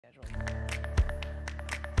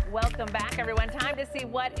Welcome back, everyone. Time to see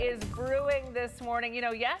what is brewing this morning. You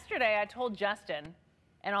know, yesterday I told Justin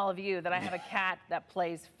and all of you that I have a cat that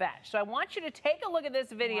plays fetch. So I want you to take a look at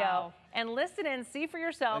this video and listen and see for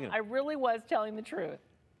yourself. I really was telling the truth.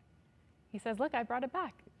 He says, look, I brought it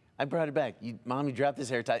back. I brought it back. Mom, you dropped this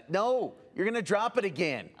hair tie. No, you're going to drop it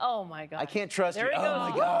again. Oh, my God. I can't trust you. There he goes. Oh,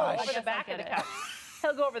 my gosh. Over the back of the couch.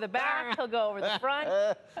 He'll go over the back. He'll go over the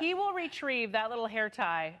front. He will retrieve that little hair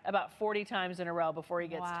tie about 40 times in a row before he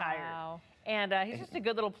gets tired. And he's just a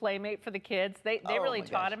good little playmate for the kids. They really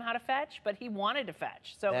taught him how to fetch, but he wanted to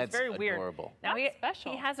fetch. So it's very weird. Adorable. Now he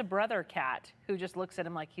has a brother cat who just looks at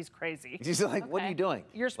him like he's crazy. He's like, what are you doing?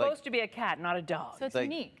 You're supposed to be a cat, not a dog. So it's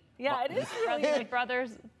unique. Yeah, it is really the brother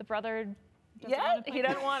he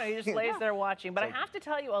doesn't want to. He just lays there watching. But I have to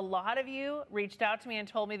tell you, a lot of you reached out to me and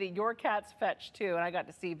told me that your cats fetch too, and I got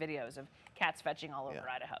to see videos of cats fetching all over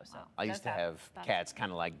Idaho. So I used to have cats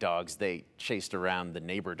kind of like dogs. They chased around the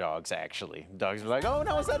neighbor dogs, actually. Dogs were like, oh,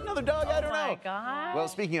 no, is that another dog? I don't know. Oh, my God. Well,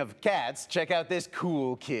 speaking of cats, check out this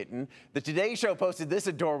cool kitten. The Today Show posted this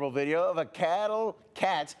adorable video of a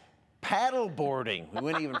cat paddleboarding. We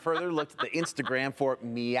went even further, looked at the Instagram for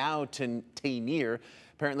Meow-Tainier.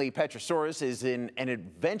 Apparently, Petrosaurus is an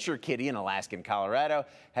adventure kitty in Alaska and Colorado,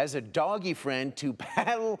 has a doggy friend to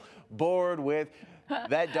paddle board with.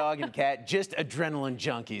 That dog and cat, just adrenaline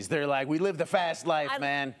junkies. They're like, we live the fast life,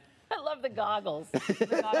 man. I love the goggles.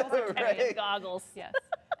 The goggles are right. Goggles. Yes.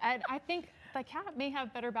 And I think the cat may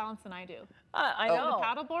have better balance than I do. I know. The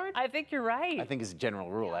paddleboard? I think you're right. I think it's a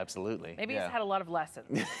general rule, absolutely. Maybe he's had a lot of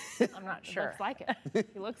lessons. I'm not sure. Looks like it.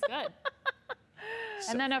 He looks good.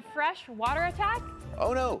 And then a freshwater attack?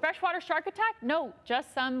 Oh, no. Freshwater shark attack? No,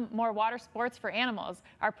 just some more water sports for animals.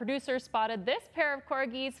 Our producers spotted this pair of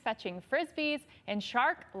corgis fetching frisbees in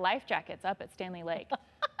shark life jackets up at Stanley Lake.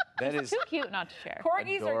 That is too cute not to share.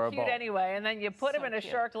 Corgis are cute anyway, and then you put them in a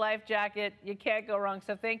shark life jacket. You can't go wrong.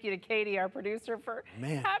 So thank you to Katie, our producer, for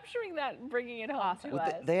capturing that and bringing it home to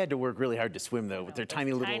us. They had to work really hard to swim, though, with their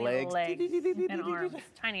tiny little legs. And arms.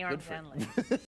 Tiny arms and legs.